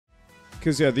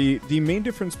Because, yeah, the main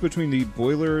difference between the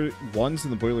boiler 1s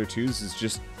and the boiler 2s is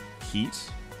just heat.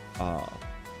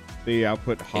 They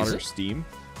output hotter steam.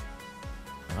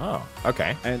 Oh,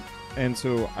 okay. And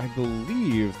so I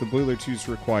believe the boiler 2s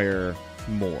require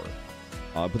more.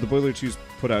 But the boiler 2s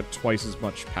put out twice as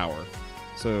much power.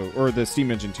 So, or the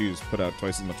steam engine 2s put out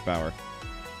twice as much power.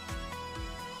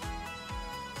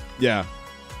 Yeah.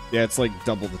 Yeah, it's like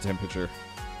double the temperature.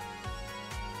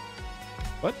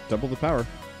 What? Double the power.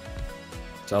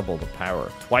 Double the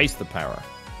power. Twice the power.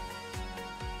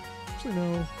 Actually,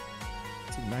 no.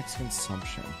 It's a max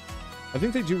consumption. I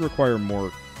think they do require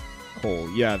more coal.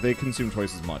 Yeah, they consume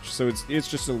twice as much. So it's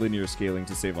just a linear scaling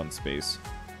to save on space.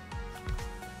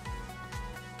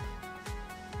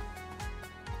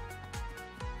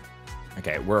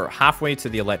 Okay, we're halfway to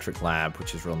the electric lab,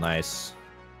 which is real nice.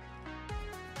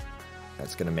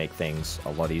 That's going to make things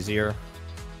a lot easier.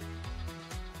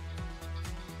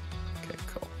 Okay,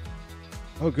 cool.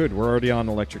 Oh, good. We're already on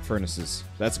electric furnaces.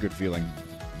 That's a good feeling.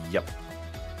 Yep.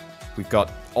 We've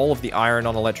got all of the iron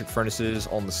on electric furnaces,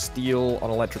 on the steel on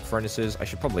electric furnaces. I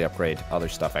should probably upgrade other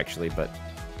stuff, actually, but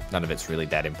none of it's really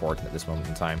that important at this moment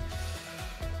in time.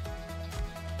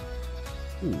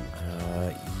 Ooh.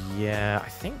 Yeah, I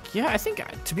think,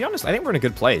 to be honest, I think we're in a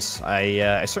good place.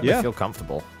 I certainly feel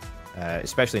comfortable,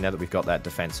 especially now that we've got that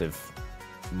defensive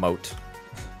moat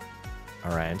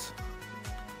around.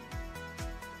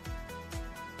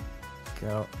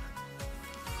 Go.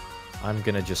 I'm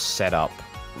going to just set up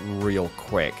real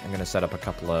quick. I'm going to set up a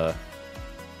couple of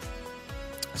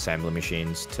assembly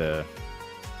machines to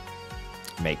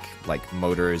make, like,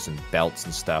 motors and belts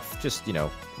and stuff. Just, you know,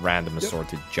 random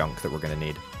assorted junk that we're going to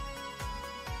need.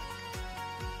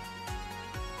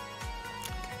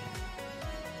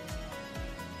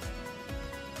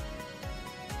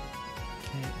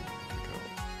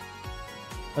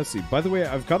 Let's see. By the way,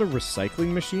 I've got a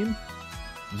recycling machine.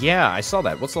 Yeah, I saw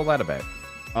that. What's all that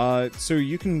about? So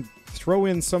you can throw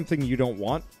in something you don't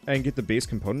want and get the base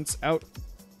components out.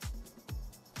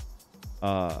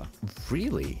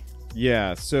 Really?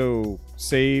 Yeah, so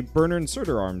say burner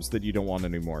inserter arms that you don't want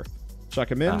anymore. Chuck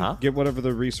them in, get whatever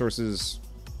the resources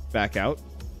back out.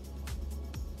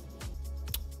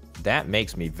 That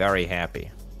makes me very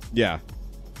happy. Yeah.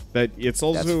 But it's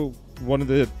also one of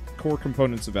the core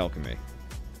components of alchemy.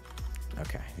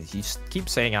 Okay. You just keep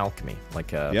saying alchemy.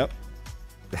 Like, Yep.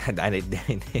 I'm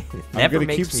going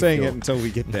to keep saying it until we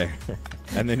get there.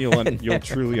 And then you'll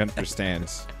truly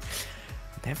understand.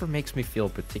 Never makes me feel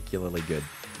particularly good.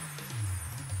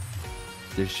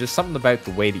 There's just something about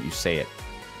the way that you say it.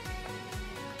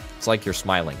 It's like you're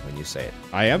smiling when you say it.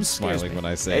 I am smiling when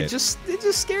I say it. It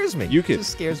just scares me. It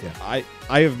just scares me. I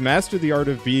have mastered the art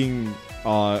of being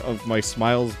of my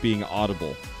smiles being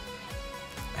audible.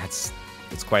 It's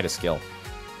quite a skill.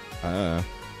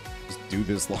 Just do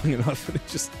this long enough and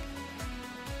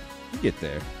you get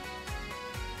there.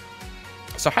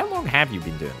 So how long have you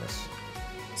been doing this?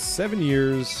 7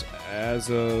 years as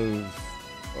of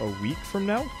a week from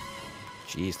now.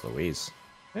 Jeez Louise.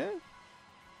 Yeah.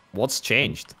 What's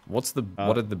changed? What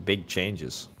are the big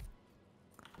changes?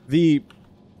 The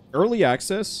early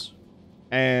access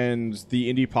and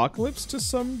the indie apocalypse to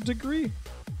some degree.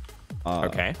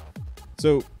 Okay.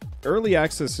 So early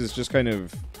access has just kind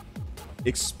of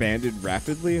expanded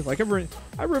rapidly. Like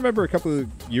I remember a couple of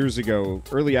years ago,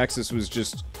 early access was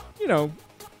just, you know,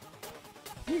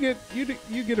 you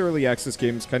get early access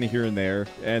games kind of here and there,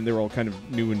 and they're all kind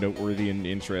of new and noteworthy and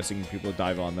interesting, and people would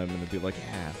dive on them and they'd be like,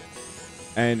 yeah.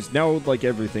 And now, like,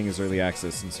 everything is early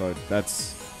access, and so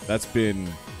that's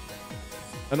been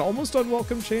an almost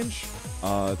unwelcome change.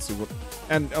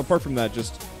 And apart from that,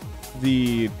 just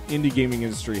the indie gaming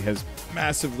industry has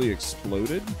massively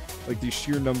exploded. Like, the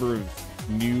sheer number of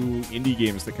new indie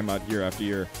games that come out year after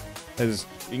year has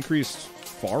increased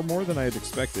far more than I had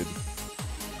expected.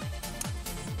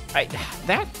 I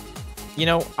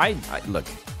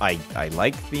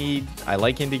like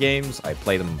indie games. I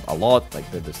play them a lot. Like,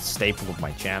 they're the staple of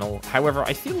my channel. However,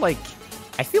 I feel like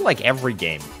every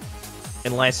game,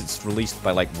 unless it's released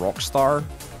by like Rockstar,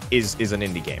 is an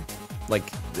indie game. Like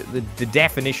the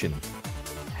definition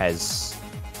has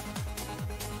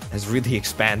really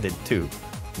expanded too.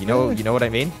 You know what I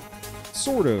mean?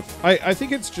 Sort of. I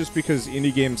think it's just because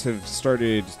indie games have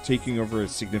started taking over a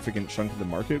significant chunk of the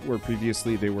market, where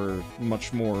previously they were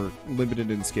much more limited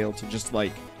in scale to just,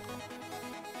 like,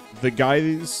 the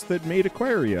guys that made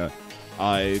Aquaria.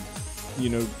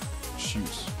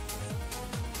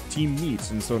 Team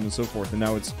Meat and so on and so forth. And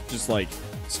now it's just like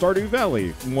Stardew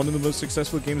Valley, one of the most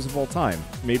successful games of all time,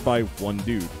 made by one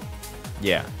dude.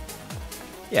 Yeah.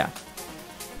 Yeah.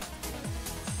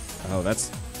 Oh,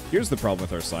 here's the problem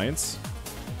with our science.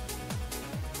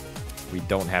 we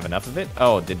don't have enough of it.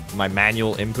 Oh, did my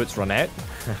manual inputs run out?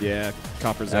 Yeah,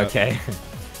 copper's out. Okay.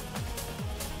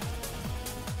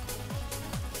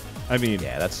 I mean,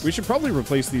 Yeah, that's... we should probably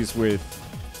replace these with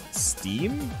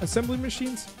Steam assembly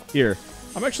machines. Here,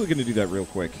 I'm actually going to do that real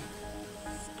quick.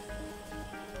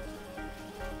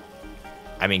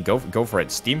 I mean, go for it.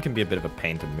 Steam can be a bit of a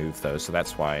pain to move, though, so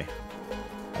that's why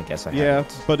I guess I Yeah,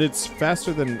 haven't. but it's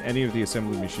faster than any of the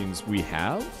assembly machines we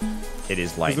have. It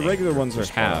is Because lightning. the regular ones are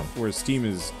Just half, follow. whereas Steam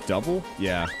is double.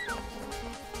 Yeah.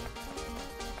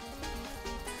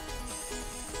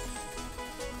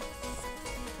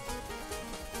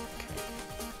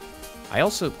 I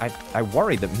also, I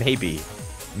worry that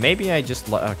maybe I just,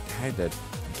 how did,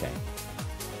 okay.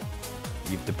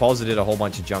 You've deposited a whole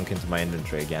bunch of junk into my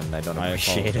inventory again, and I don't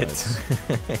appreciate it.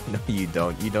 No, you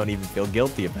don't. You don't even feel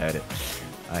guilty about it.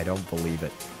 I don't believe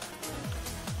it.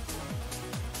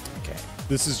 Okay.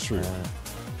 This is true.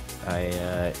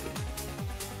 Okay.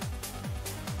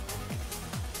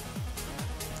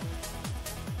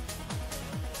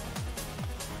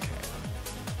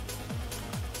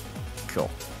 Cool.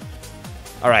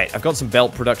 Alright, I've got some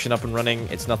belt production up and running.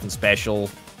 It's nothing special,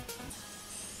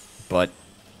 but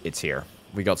it's here.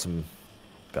 We got some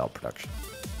belt production.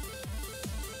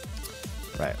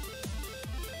 Right.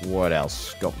 What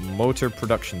else? Got motor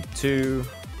production 2.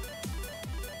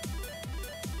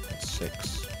 That's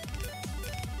 6.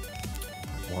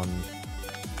 1.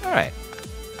 Alright.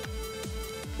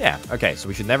 Yeah, okay, so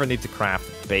we should never need to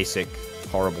craft basic,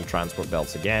 horrible transport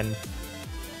belts again.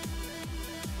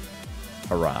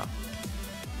 Hurrah.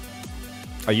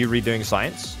 Are you redoing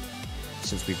science?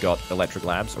 Since we've got electric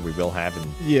labs, or we will have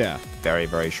in Yeah. very,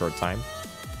 very short time.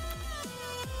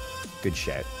 Good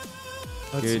shout.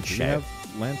 Let's Good see, do we shout. have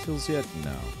landfills yet?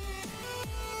 No.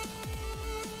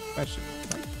 Question.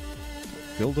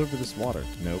 Build over this water.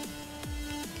 Nope.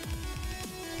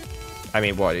 I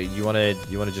mean, what you wanna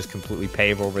just completely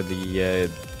pave over the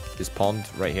this pond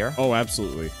right here? Oh,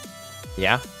 absolutely.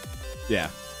 Yeah. Yeah.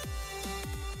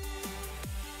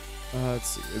 Let's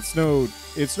see.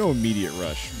 It's no immediate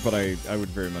rush, but I would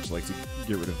very much like to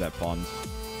get rid of that pond.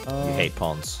 You hate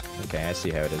ponds. Okay, I see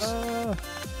how it is.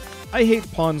 I hate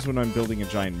ponds when I'm building a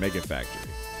giant mega factory.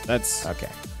 That's Okay.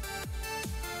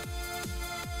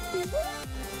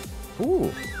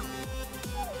 Ooh.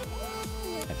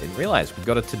 I didn't realize we've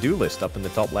got a to-do list up in the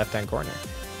top left-hand corner.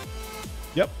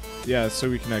 Yep. Yeah, so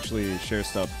we can actually share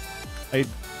stuff. I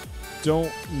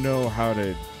don't know how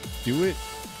to do it.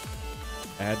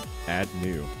 Add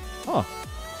new. Huh.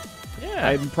 Yeah.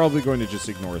 I'm probably going to just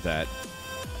ignore that.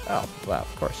 Oh, well,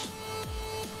 of course.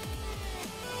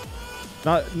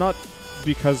 Not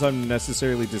because I'm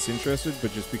necessarily disinterested,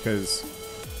 but just because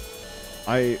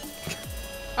I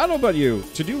don't know about you.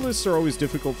 To-do lists are always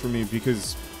difficult for me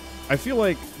because I feel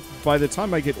like by the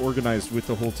time I get organized with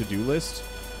the whole to-do list,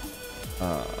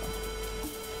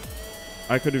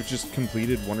 I could have just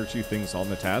completed one or two things on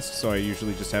the task, so I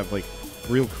usually just have like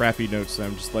real crappy notes that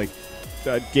I'm just like,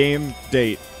 game,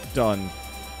 date, done.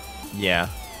 Yeah.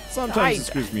 Sometimes it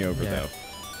screws me over, yeah. though.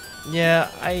 Yeah,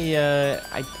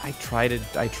 I try to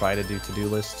do to-do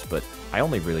lists, but I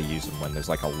only really use them when there's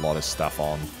like a lot of stuff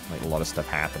on, like a lot of stuff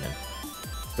happening.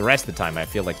 The rest of the time, I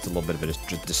feel like it's a little bit of a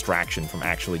distraction from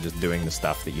actually just doing the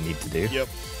stuff that you need to do. Yep.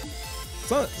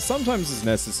 Sometimes it's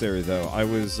necessary, though. I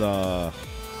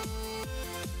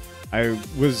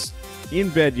was in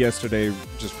bed yesterday,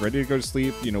 just ready to go to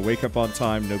sleep. You know, wake up on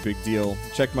time, no big deal.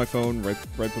 Check my phone right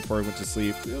before I went to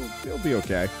sleep. It'll be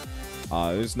okay.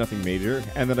 There's nothing major.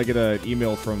 And then I get an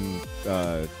email from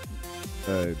one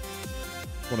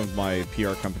of my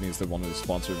PR companies that wanted to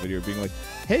sponsor a video, being like,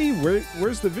 "Hey,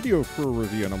 where's the video for a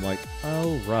review?" And I'm like,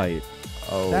 "Oh, right,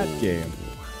 that game."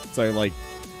 So I like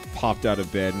popped out of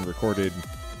bed and recorded.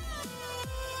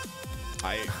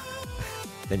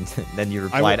 Then you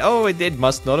replied, "Oh, it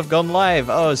must not have gone live.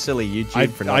 Oh, silly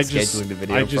YouTube for not scheduling the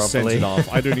video I just properly." sent it off.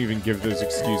 I don't even give those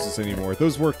excuses anymore.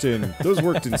 Those worked in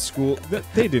school.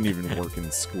 They didn't even work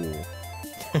in school,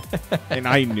 and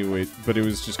I knew it, but it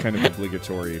was just kind of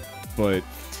obligatory. But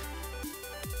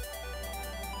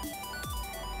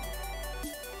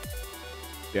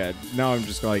yeah, now I'm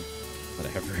just like,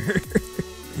 whatever.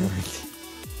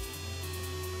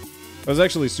 I was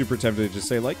actually super tempted to just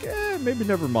say, like, maybe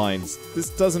never mind. This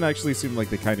doesn't actually seem like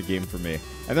the kind of game for me.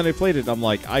 And then I played it, and I'm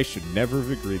like, I should never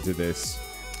have agreed to this.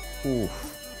 Ooh.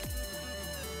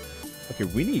 Okay,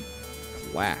 we need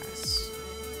glass.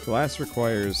 Glass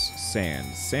requires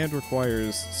sand. Sand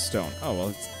requires stone. Oh,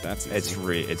 well, that's easy. It's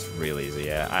real easy.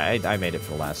 Yeah, I made it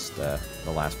for the last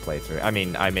playthrough. I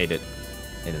mean, I made it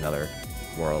in another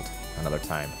world, another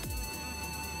time.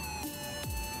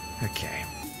 Okay.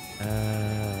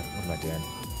 What am I doing?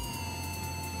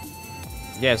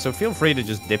 Yeah, so feel free to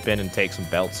just dip in and take some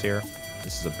belts here.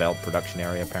 This is a belt production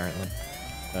area, apparently.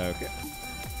 Okay.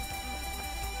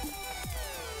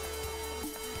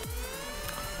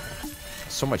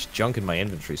 So much junk in my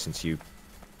inventory since you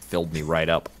filled me right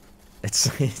up.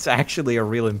 It's actually a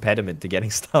real impediment to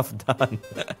getting stuff done.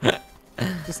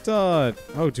 Just oh,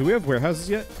 do we have warehouses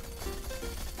yet?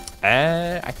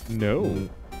 No.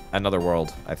 Another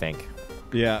world, I think.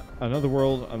 Yeah, another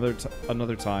world,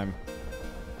 another time.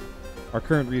 Our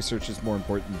current research is more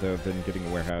important though than getting a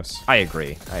warehouse. I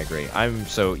agree. I'm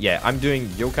doing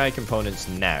yokai components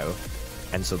now,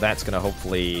 and so that's gonna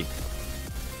hopefully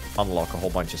unlock a whole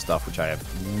bunch of stuff which I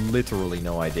have literally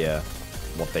no idea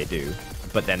what they do.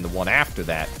 But then the one after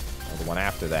that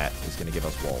is gonna give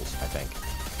us walls, I think.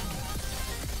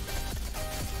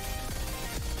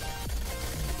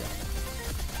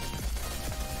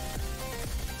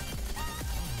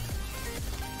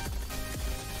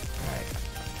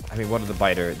 I mean, what are the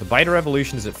biter? The biter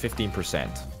evolution is at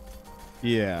 15%.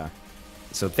 Yeah.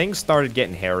 So things started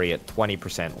getting hairy at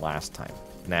 20% last time.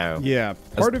 Now. Yeah,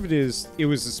 part of it is it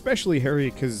was especially hairy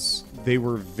because they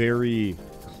were very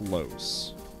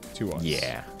close to us.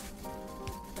 Yeah.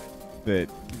 But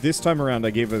this time around, I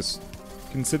gave us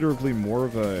considerably more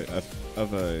of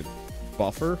a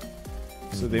buffer,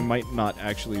 so they might not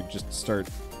actually just start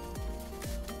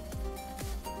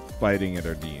biting at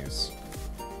our knees.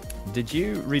 Did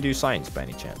you redo science by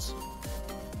any chance?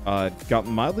 Got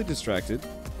mildly distracted.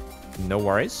 No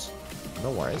worries.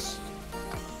 No worries.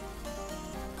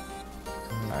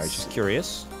 I was just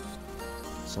curious.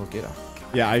 So good.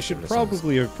 Yeah, I should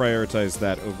probably have prioritized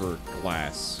that over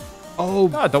glass. Oh,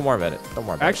 no, don't worry about it. Don't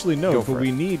worry about actually, it. no, but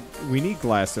we need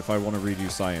glass if I want to redo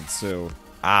science. So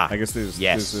I guess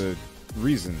there's a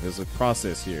reason. There's a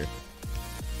process here.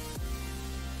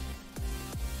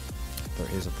 There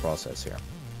is a process here.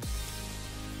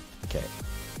 Okay.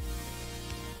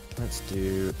 Let's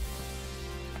do...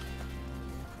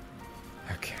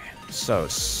 Okay. So,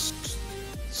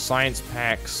 science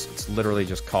packs, it's literally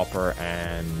just copper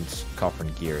and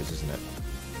gears, isn't it?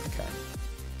 Okay.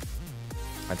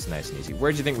 That's nice and easy.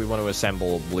 Where do you think we want to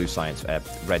assemble red science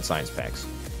packs?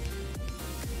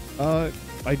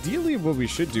 Ideally, what we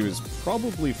should do is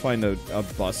probably find a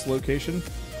bus location.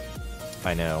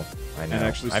 I know. And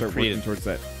actually start working towards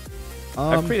that.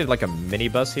 I've created like a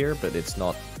minibus here, but it's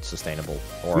not sustainable.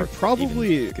 Or we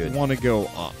probably want to go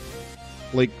up.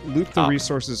 Like, loop the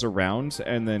resources around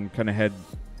and then kind of head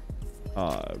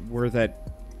where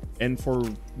that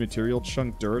N4 material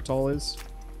chunk Duratol is.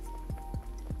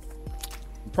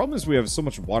 The problem is we have so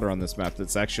much water on this map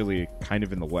that's actually kind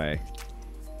of in the way.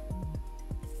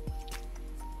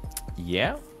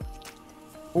 Yeah?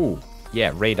 Ooh,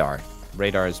 yeah, radar.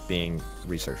 Radar is being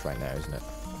researched right now, isn't it?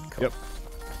 Cool. Yep.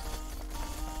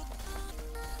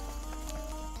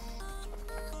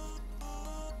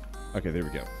 Okay, there we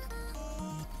go.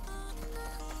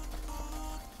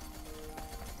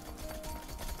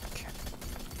 Okay.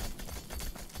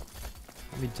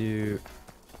 Let me do...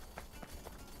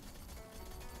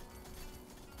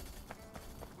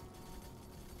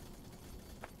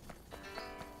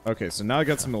 Okay, so now I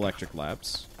got some electric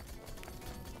labs.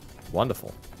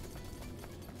 Wonderful.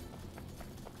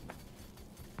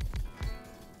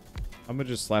 I'm gonna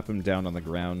just slap them down on the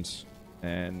ground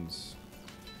and...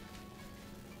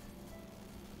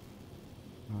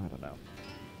 I don't know.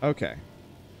 Okay.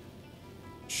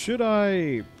 Should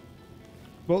I...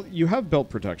 Well, you have belt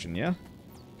production, yeah?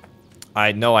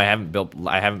 I haven't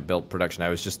built production. I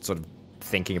was just sort of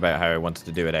thinking about how I wanted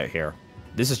to do it out here.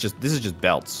 This is just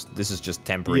belts. This is just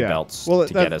temporary belts well,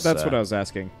 to get us. That's what I was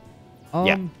asking.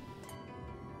 Yeah.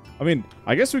 I mean,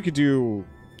 I guess we could do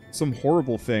some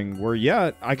horrible thing where,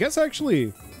 yeah, I guess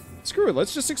actually, screw it.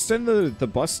 Let's just extend the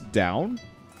bus down.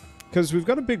 Because we've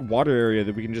got a big water area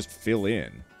that we can just fill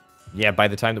in. Yeah, by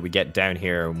the time that we get down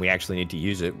here and we actually need to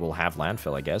use it, we'll have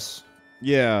landfill, I guess.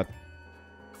 Yeah.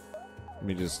 Let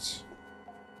me just...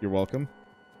 You're welcome.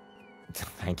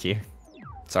 Thank you.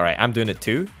 It's alright, I'm doing it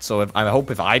too. So I hope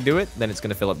if I do it, then it's going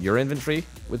to fill up your inventory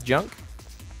with junk.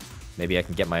 Maybe I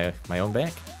can get my own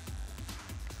back.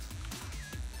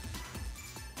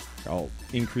 I'll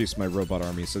increase my robot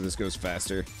army so this goes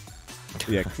faster.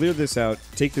 Yeah, clear this out,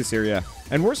 take this area.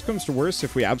 And worst comes to worst,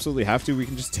 if we absolutely have to, we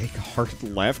can just take a hard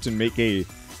left and make a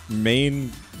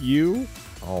main U.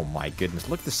 Oh my goodness,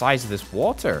 look at the size of this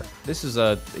water. This is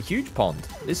a huge pond.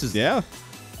 This is... Yeah.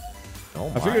 Oh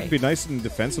my. I figured it'd be nice and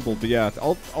defensible, but yeah,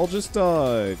 I'll just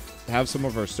have some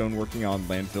of our stone working on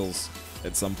landfills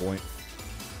at some point.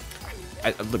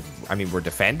 Look, I mean, we're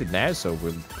defended now, so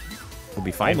we'll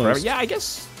be fine forever. Yeah, I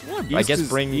guess I guess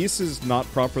bring... East is not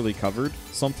properly covered.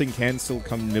 Something can still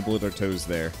come nibble at our toes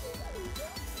there.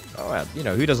 Oh, well, you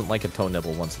know, who doesn't like a toe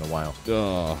nibble once in a while?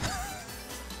 Ugh.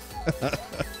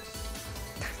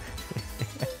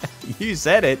 You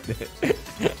said it.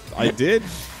 I did.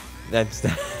 That's...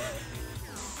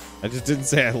 I just didn't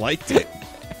say I liked it.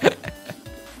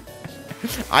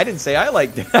 I didn't say I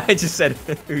liked it. I just said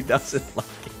who doesn't like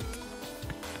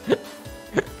it.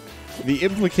 The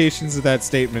implications of that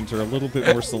statement are a little bit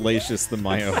more salacious than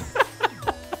my own.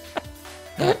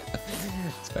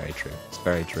 It's very true. It's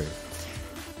very true.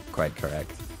 Quite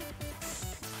correct.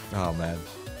 Oh, man.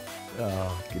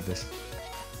 Oh, goodness.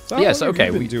 So yes, how long okay.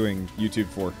 have you been doing YouTube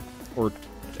for?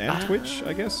 And Twitch,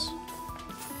 I guess?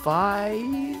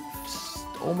 5...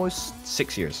 almost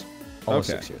 6 years. Almost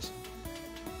Okay. 6 years.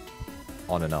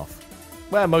 On and off.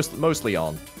 Well, mostly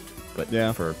on. But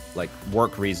Yeah. for, like,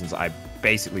 work reasons, I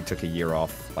basically took a year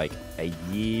off, like, a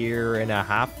year and a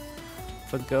half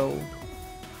ago.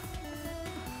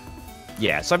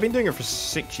 Yeah, so I've been doing it for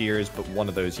 6 years, but one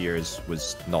of those years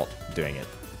was not doing it,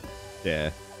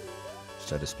 Yeah.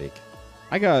 so to speak.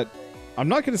 I'm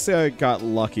not going to say I got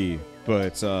lucky,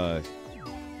 but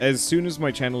as soon as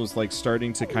my channel was like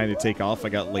starting to kind of take off, I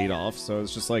got laid off. So I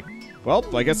was just like, well,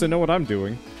 I guess I know what I'm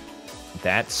doing.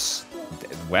 That's...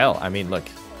 well, I mean, look.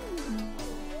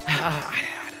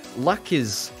 Luck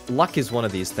is one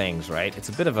of these things, right? It's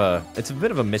a bit of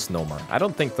a misnomer. I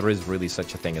don't think there is really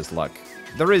such a thing as luck.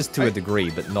 There is to a degree,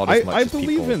 but not as much as people... I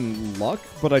believe in luck,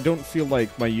 but I don't feel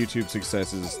like my YouTube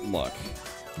success is luck.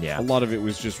 Yeah. A lot of it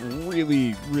was just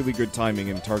really, really good timing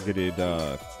and targeted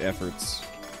efforts.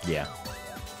 Yeah.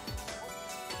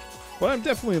 But I'm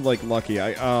definitely like lucky.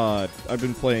 I've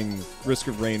been playing Risk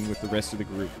of Rain with the rest of the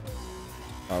group.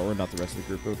 Or not the rest of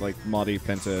the group, but like Madi,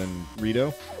 Penta, and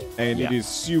Rito. And Yeah. it is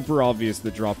super obvious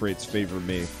the drop rates favor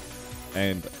me.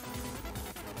 And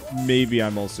maybe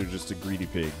I'm also just a greedy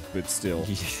pig, but still.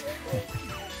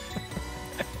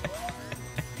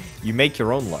 You make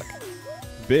your own luck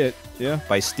Bit, yeah.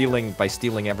 by stealing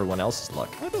everyone else's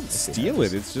luck. I don't steal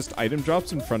it. It's just item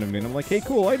drops in front of me, and I'm like, hey,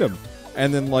 cool item.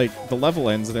 And then like the level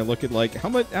ends, and I look at like how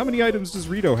many items does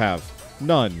Rito have?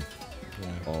 None. Yeah.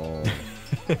 Oh.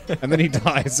 And then he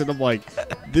dies, and I'm like,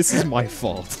 this is my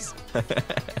fault.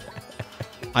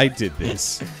 I did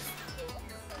this.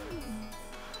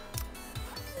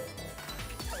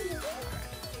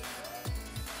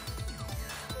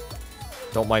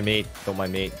 Don't mind me. Don't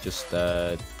mind me. Just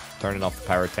turning off the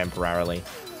power temporarily.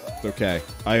 Okay.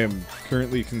 I am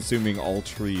currently consuming all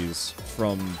trees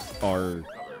from our...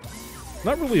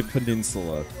 not really a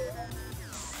peninsula.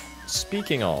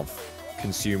 Speaking of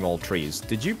consume all trees,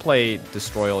 did you play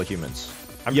Destroy All Humans?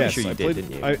 I'm Yes, pretty sure you did,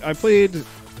 didn't you? I played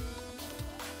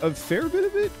a fair bit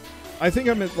of it. I think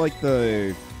I'm at like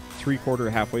the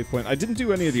 3/4 halfway point. I didn't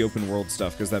do any of the open world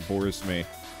stuff because that bores me.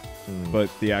 But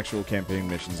the actual campaign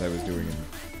missions I was doing and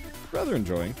rather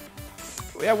enjoying.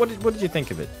 Yeah, what did you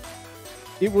think of it?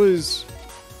 It was,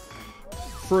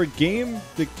 for a game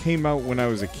that came out when I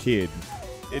was a kid,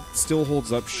 it still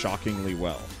holds up shockingly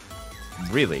well.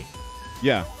 Really?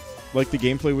 Yeah. Like, the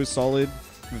gameplay was solid,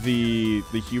 the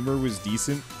humor was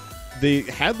decent. They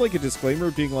had, like, a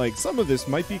disclaimer being like, some of this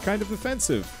might be kind of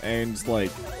offensive, and,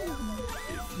 like,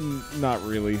 not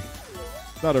really.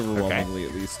 Not overwhelmingly,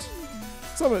 at least.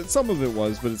 Some of it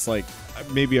was, but it's like,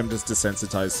 maybe I'm just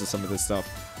desensitized to some of this stuff.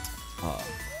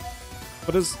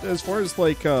 But as far as,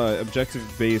 like,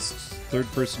 objective-based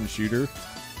third-person shooter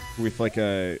with, like,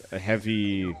 a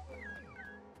heavy,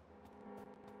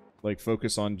 like,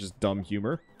 focus on just dumb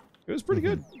humor, it was pretty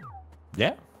good.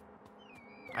 Yeah.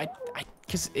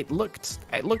 Because it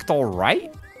looked all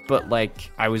right, but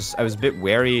like I was a bit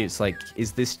wary. It's like,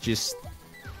 is this just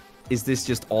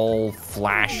all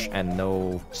flash and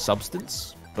no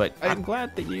substance? But I'm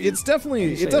glad that you. It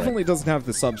definitely doesn't have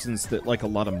the substance that like a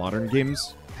lot of modern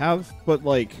games have. But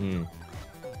like,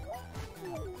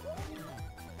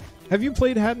 have you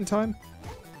played Hat in Time?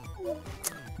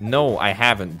 No, I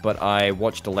haven't. But I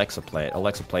watched Alexa play it.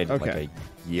 Alexa played it like Okay.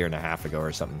 a year and a half ago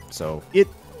or something. So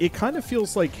It kind of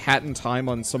feels like Hat in Time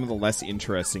on some of the less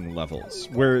interesting levels,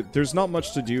 where there's not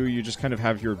much to do, you just kind of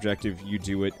have your objective, you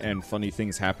do it, and funny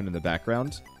things happen in the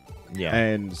background. yeah.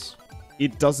 And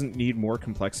it doesn't need more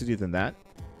complexity than that.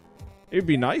 It'd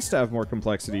be nice to have more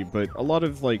complexity, but a lot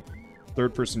of, like,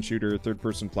 third-person shooter,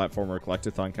 third-person platformer,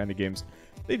 collectathon kind of games,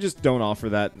 they just don't offer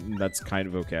that, and that's kind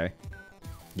of okay.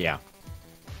 Yeah.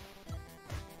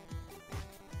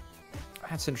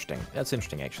 That's interesting. That's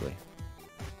interesting, actually.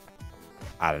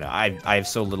 I don't know. I have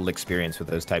so little experience with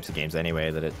those types of games anyway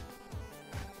that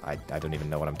I don't even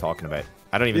know what I'm talking about.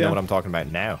 I don't even know what I'm talking about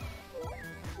now.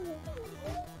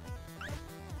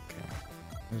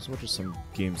 What are some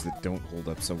games that don't hold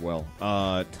up so well?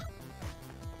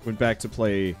 Went back to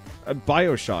play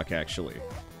BioShock, actually.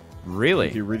 Really?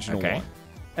 The original one.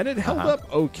 And it held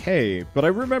up okay, but I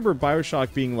remember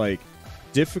BioShock being, like,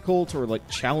 difficult or, like,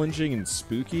 challenging and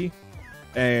spooky.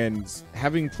 And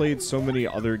having played so many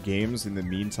other games in the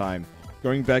meantime,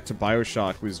 going back to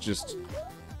BioShock was just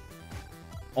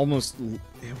almost...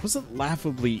 It wasn't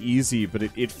laughably easy, but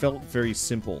it felt very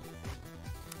simple.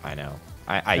 I know.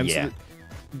 So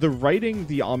the writing,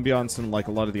 the ambiance, and, like,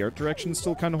 a lot of the art direction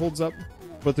still kind of holds up.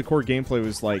 But the core gameplay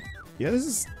was like, yeah,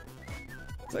 it's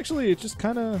actually just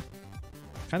kind of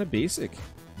basic.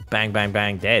 Bang, bang,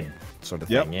 bang, dead sort of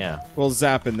thing, yeah. Well,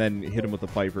 zap and then hit him with the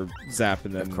pipe, or zap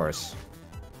and then... Of course.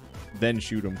 Then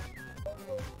shoot him.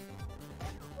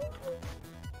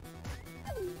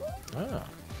 Oh.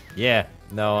 Yeah,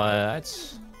 no,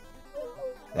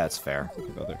 that's fair.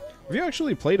 Have you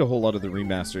actually played a whole lot of the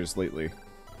remasters lately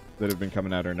that have been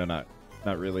coming out, or no, not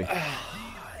really?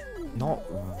 Not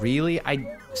really. I'm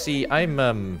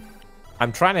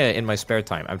trying to, in my spare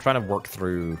time, I'm trying to work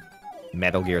through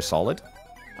Metal Gear Solid.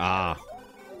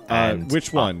 And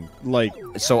which one?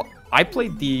 So I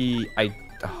played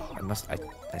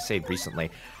I say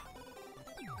recently.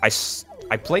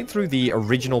 I played through the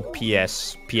original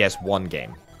PS1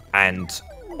 game, and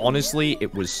honestly,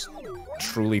 it was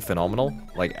truly phenomenal.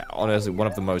 Like, honestly, one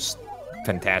of the most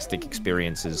fantastic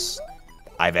experiences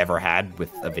I've ever had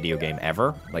with a video game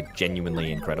ever. Like,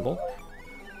 genuinely incredible.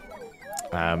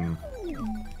 And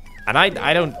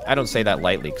I don't say that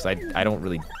lightly, because I don't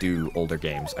really do older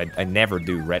games. I never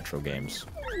do retro games.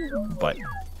 But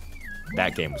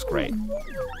that game was great.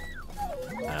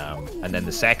 And then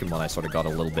the second one I sort of got a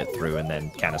little bit through and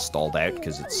then kind of stalled out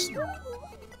because it's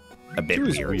a bit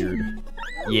weird.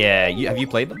 Yeah, have you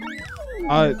played them?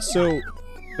 So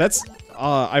that's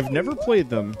I've never played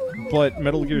them, but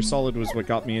Metal Gear Solid was what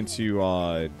got me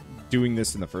into doing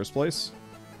this in the first place.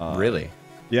 Really?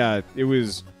 Yeah, it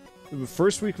was the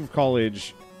first week of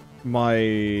college.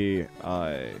 My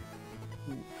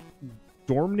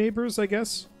dorm neighbors, I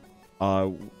guess.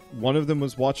 One of them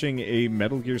was watching a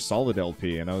Metal Gear Solid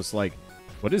LP, and I was like,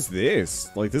 what is this?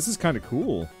 Like, this is kind of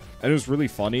cool. And it was really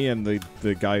funny, and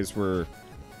the guys were,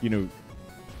 you know,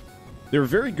 they were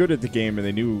very good at the game, and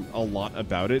they knew a lot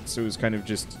about it, so it was kind of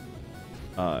just,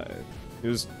 it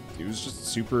was just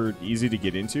super easy to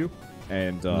get into,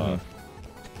 and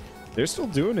they're still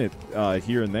doing it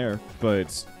here and there,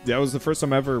 but that was the first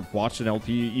time I ever watched an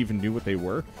LP, even knew what they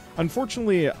were.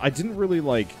 Unfortunately, I didn't really,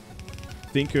 like,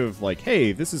 think of, like,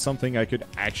 hey, this is something I could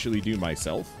actually do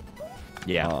myself.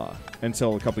 Yeah.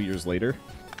 Until a couple years later,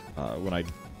 when I,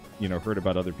 you know, heard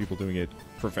about other people doing it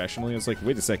professionally. I was like,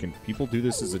 wait a second, people do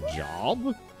this as a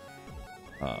job?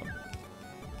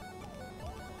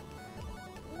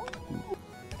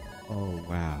 Oh,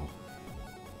 wow.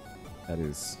 That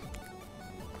is...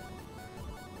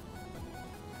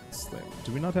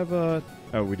 Do we not have a...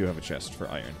 Oh, we do have a chest for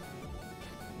iron.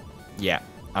 Yeah.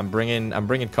 I'm bringing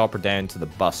copper down to the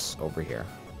bus over here.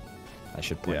 I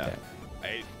should point out.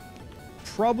 I'm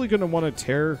probably going to want to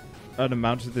tear an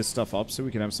amount of this stuff up so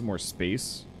we can have some more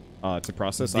space to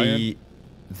process iron.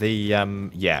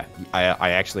 Yeah,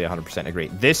 I actually 100% agree.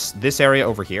 This area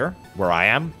over here, where I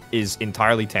am, is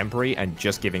entirely temporary and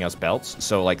just giving us belts.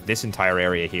 So, like, this entire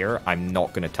area here, I'm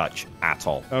not going to touch at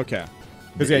all. Okay.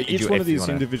 Because, yeah, each one of these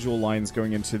individual lines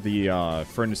going into the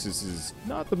furnaces is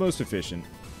not the most efficient.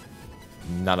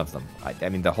 None of them. I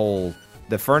mean,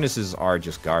 the furnaces are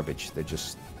just garbage. They're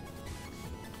just,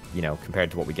 you know,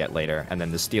 compared to what we get later. And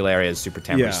then the steel area is super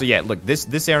temporary. Yeah. So, yeah, look,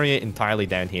 this area entirely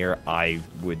down here, I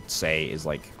would say, is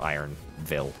like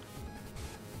Ironville.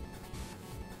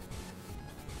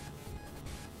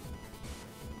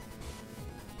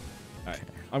 Alright.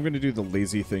 I'm going to do the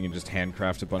lazy thing and just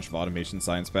handcraft a bunch of automation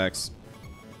science packs.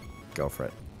 Go for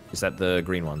it. Is that the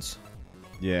green ones?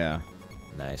 Yeah.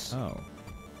 Nice. Oh.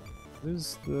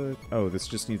 Oh, this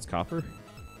just needs copper?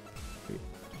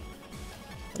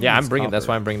 Yeah, that's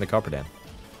why I'm bringing the copper down.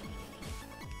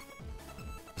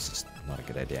 This is not a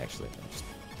good idea, actually.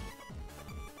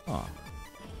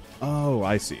 Oh,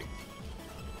 I see.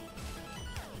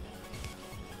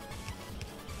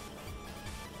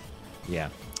 Yeah.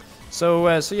 So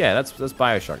yeah, that's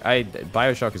BioShock.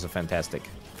 BioShock is a fantastic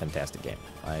game.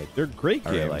 They're great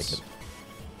games. I really like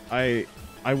it.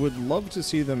 I would love to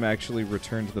see them actually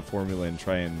return to the formula and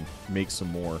try and make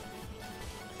some more.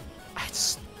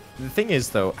 The thing is,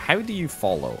 though, how do you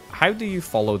follow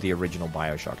the original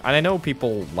BioShock? And I know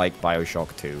people like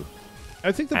BioShock 2.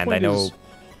 I think the point is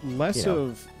less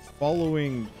of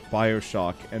following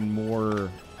BioShock and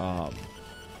more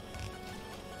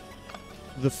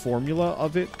the formula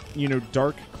of it. You know,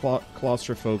 dark,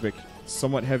 claustrophobic,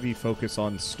 somewhat heavy focus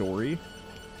on story.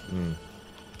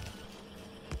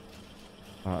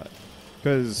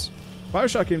 Because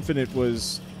Bioshock Infinite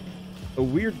was a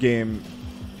weird game,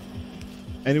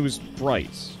 and it was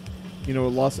bright. You know,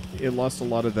 it lost a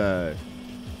lot of the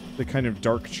kind of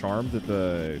dark charm that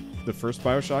the first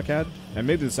Bioshock had, and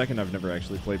maybe the second. I've never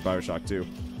actually played Bioshock 2.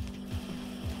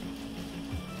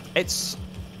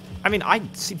 I mean,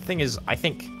 the thing is, I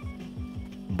think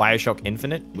Bioshock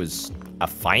Infinite was a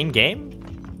fine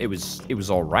game. It was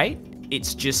all right.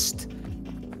 It's just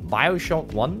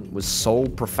Bioshock 1 was so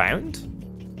profound.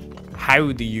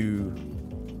 How do you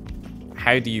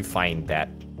find that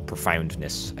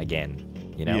profoundness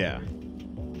again, you know? Yeah.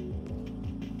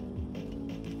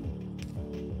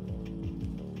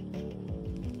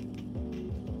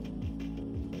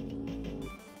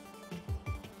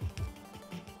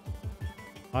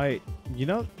 You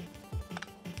know,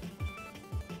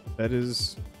 that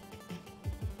is,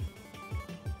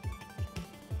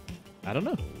 I don't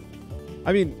know.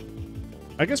 I mean,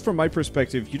 I guess from my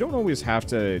perspective, you don't always have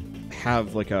to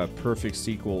have like a perfect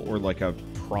sequel or like a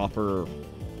proper,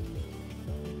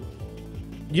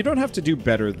 you don't have to do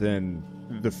better than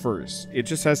the first. It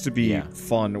just has to be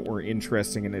fun or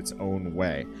interesting in its own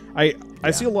way. I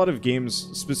see a lot of games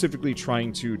specifically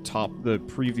trying to top the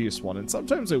previous one, and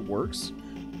sometimes it works.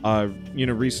 You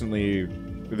know, recently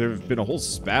there have been a whole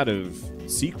spat of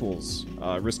sequels.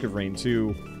 Risk of Rain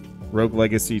 2, Rogue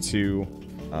Legacy 2.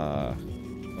 What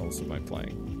else am I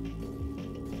playing?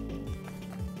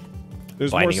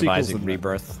 There's Binding more sequels of Isaac than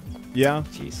Rebirth. Yeah.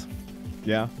 Jeez.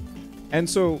 Yeah. And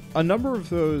so a number of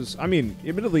those, I mean,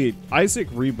 admittedly, Isaac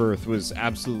Rebirth was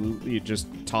absolutely just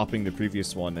topping the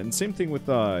previous one. And same thing with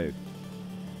Rogue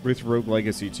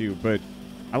Legacy 2, but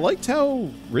I liked how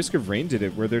Risk of Rain did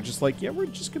it, where they're just like, yeah, we're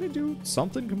just going to do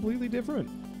something completely different.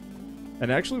 And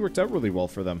it actually worked out really well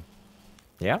for them.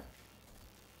 Yeah.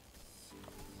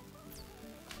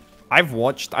 I've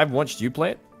watched you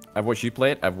play it. I've watched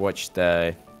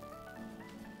a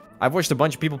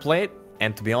bunch of people play it,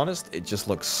 and to be honest, it just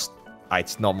looks,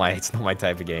 it's not my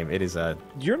type of game. It is a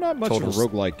You're not much of a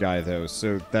roguelike guy though,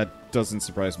 so that doesn't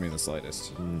surprise me in the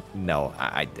slightest. No,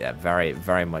 I very,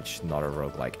 very much not a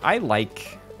roguelike. I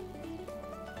like.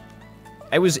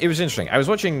 It was interesting. I was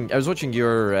watching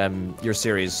your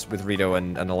series with Rito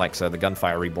and Alexa, the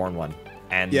Gunfire Reborn one,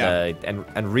 and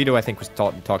and Rito, I think, was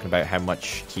talking about how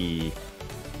much he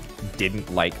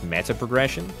didn't like meta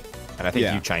progression, and I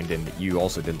think you chimed in that you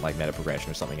also didn't like meta progression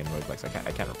or something in roguelikes.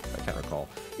 I can't recall.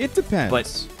 It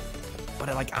depends.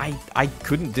 But like I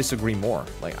couldn't disagree more.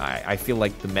 Like I feel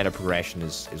like the meta progression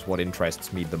is what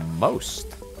interests me the most.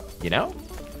 You know?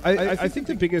 I think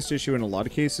the biggest issue in a lot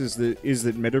of cases is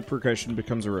that meta progression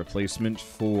becomes a replacement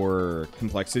for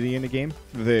complexity in a game.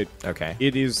 That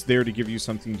it is there to give you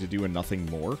something to do and nothing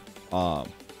more.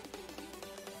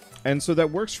 And so that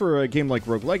works for a game like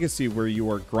Rogue Legacy, where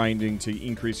you are grinding to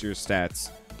increase your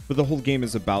stats, but the whole game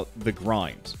is about the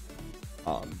grind.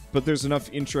 But there's enough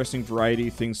interesting variety,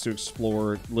 things to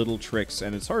explore, little tricks,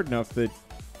 and it's hard enough that,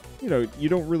 you know, you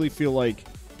don't really feel like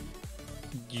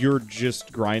you're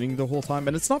just grinding the whole time.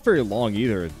 And it's not very long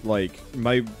either. Like,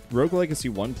 my Rogue Legacy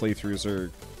 1 playthroughs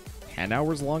are 10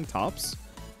 hours long tops.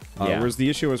 Whereas the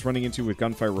issue I was running into with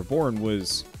Gunfire Reborn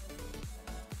was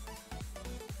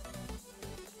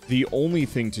the only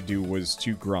thing to do was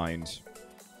to grind.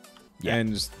 Yeah.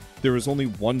 And there was only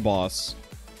one boss.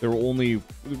 There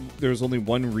was only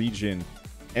one region,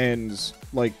 and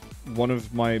like one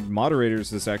of my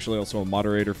moderators is actually also a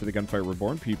moderator for the Gunfire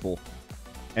Reborn people,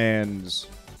 and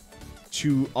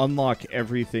to unlock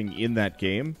everything in that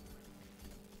game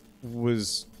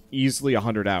was easily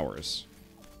 100 hours.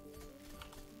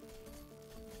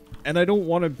 And I don't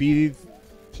want to be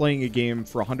playing a game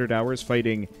for 100 hours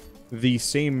fighting the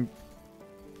same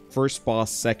first boss,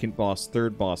 second boss,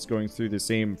 third boss, going through the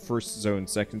same first zone,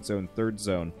 second zone, third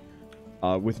zone,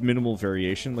 with minimal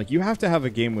variation. Like, you have to have a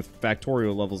game with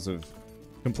Factorio levels of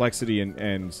complexity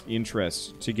and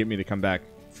interest to get me to come back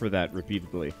for that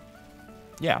repeatedly.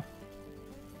 Yeah.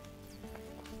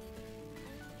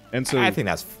 And so I think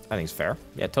it's fair.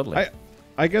 Yeah, totally.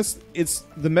 I guess it's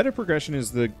the meta progression is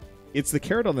the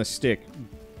carrot on the stick,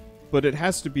 but it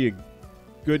has to be a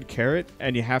good carrot,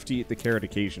 and you have to eat the carrot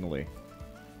occasionally.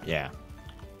 Yeah.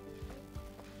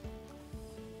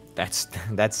 That's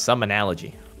some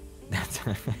analogy. That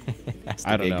has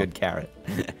to be a good carrot.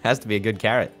 Has to be a good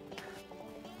carrot.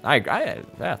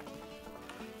 Yeah.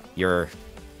 You're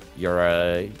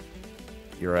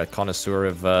a connoisseur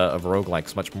of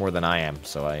roguelikes much more than I am,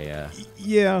 so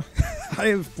Yeah, I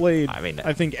have played.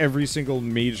 I think every single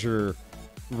major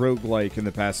roguelike in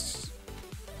the past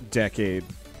decade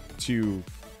to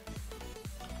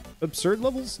absurd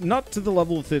levels. Not to the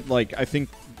level that, like, I think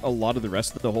a lot of the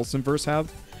rest of the Wholesomeverse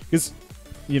have. Because,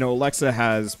 you know, Alexa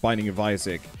has Binding of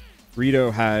Isaac.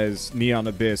 Rito has Neon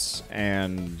Abyss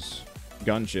and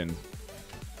Gungeon.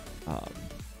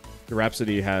 The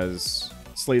Rhapsody has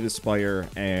Slay the Spire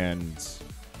and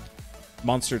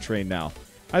Monster Train now.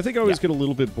 I think I always get a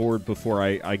little bit bored before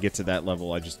I get to that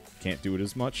level. I just can't do it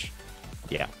as much.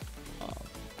 Yeah.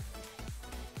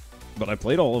 But I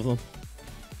played all of them.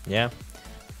 Yeah.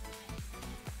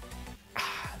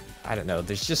 I don't know.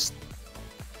 There's just...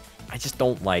 I just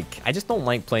don't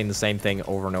like playing the same thing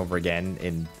over and over again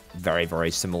in very,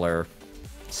 very similar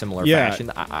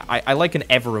fashion. I like an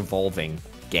ever-evolving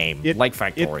game, like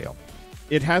Factorio.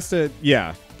 It has to...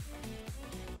 Yeah.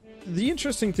 The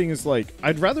interesting thing is, like,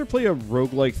 I'd rather play a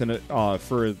roguelike than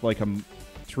for, like,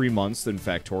 3 months than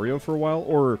Factorio for a while.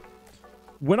 Or,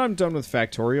 when I'm done with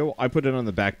Factorio, I put it on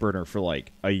the back burner for,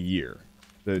 like, a year.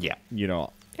 You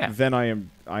know, then I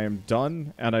am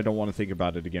done, and I don't want to think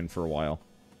about it again for a while.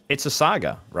 It's a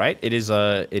saga, right? It is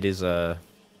a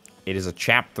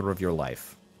chapter of your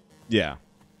life. Yeah.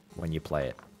 When you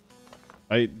play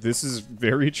it. This is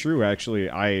very true, actually.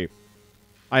 I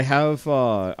have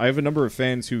a number of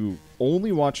fans who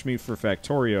only watch me for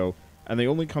Factorio, and they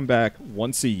only come back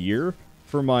once a year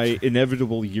for my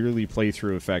inevitable yearly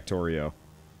playthrough of Factorio.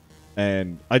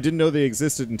 And I didn't know they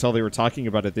existed until they were talking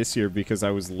about it this year because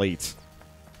I was late.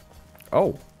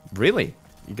 Oh, really?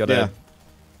 You got a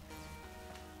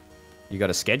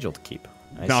schedule to keep.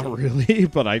 Not really,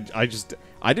 but I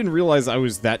didn't realize I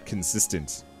was that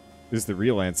consistent. Is the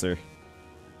real answer.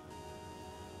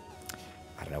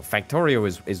 I don't know. Factorio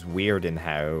is weird in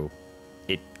how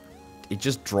it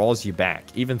just draws you back,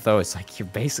 even though it's like you're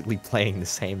basically playing the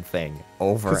same thing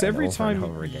over and over and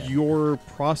over again. Because every time your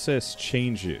process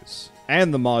changes,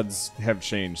 and the mods have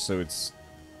changed, so it's,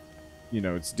 you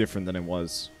know, it's different than it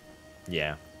was.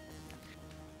 Yeah.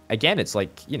 Again, it's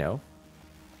like, good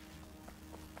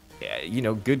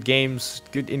games,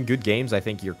 in good games, I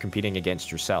think you're competing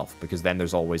against yourself, because then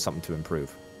there's always something to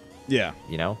improve. Yeah.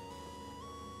 You know?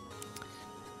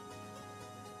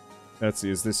 Let's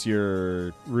see, is this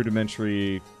your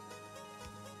rudimentary...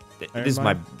 This is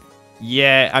my...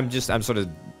 Yeah, I'm sort of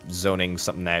zoning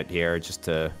something out here, just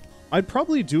to... I'd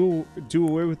probably do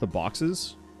away with the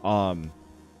boxes, and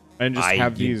just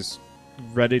have these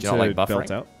ready to like belt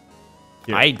out.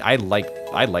 Yeah. I like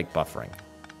buffering.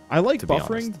 I like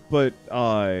buffering, but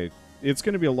it's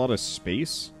going to be a lot of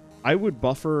space. I would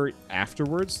buffer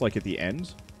afterwards, like at the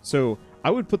end. So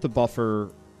I would put the buffer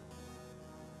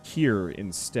here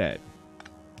instead.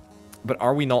 But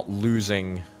are we not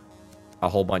losing a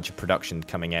whole bunch of production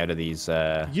coming out of these?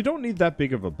 You don't need that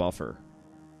big of a buffer,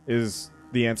 is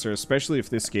the answer, especially if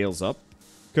this scales up.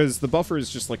 Because the buffer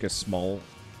is just like a small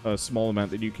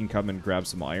amount that you can come and grab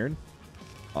some iron.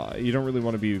 You don't really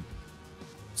want to be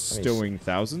stowing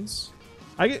thousands.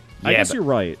 I guess you're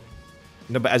right.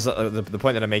 No, but as the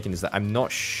point that I'm making is that I'm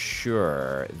not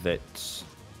sure that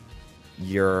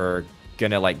you're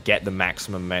gonna like get the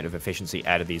maximum amount of efficiency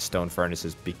out of these stone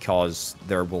furnaces, because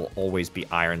there will always be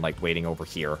iron like waiting over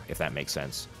here, if that makes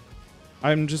sense.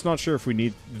 I'm just not sure if we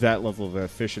need that level of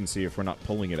efficiency if we're not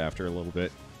pulling it after a little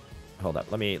bit. Hold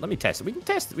up, let me test it. We can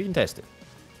test it.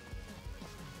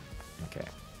 Okay.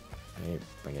 Let me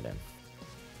bring it in.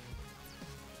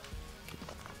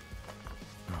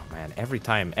 Oh man, every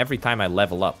time I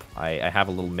level up, I have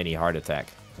a little mini heart attack.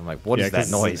 I'm like, what is that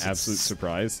noise? It's an absolute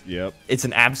surprise. Yep. It's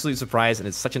an absolute surprise, and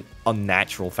it's such an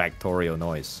unnatural Factorio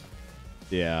noise.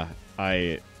 Yeah,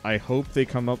 I hope they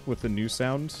come up with a new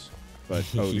sound, but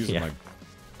these are my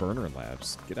burner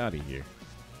labs. Get out of here.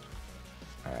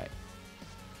 All right.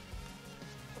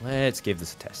 Let's give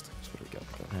this a test. That's what we go.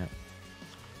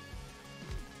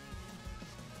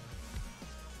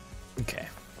 Okay.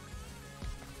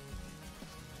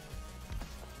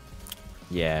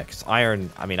 Yeah, because iron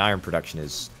production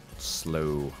is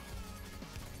slow.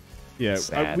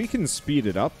 Yeah, we can speed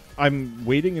it up. I'm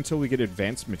waiting until we get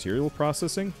advanced material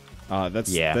processing.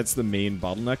 That's the main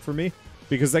bottleneck for me,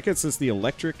 because that gets us the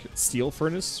electric steel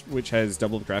furnace, which has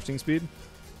double the crafting speed.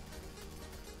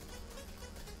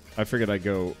 I figured I'd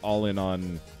go all in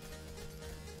on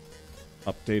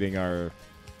updating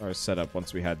our setup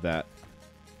once we had that.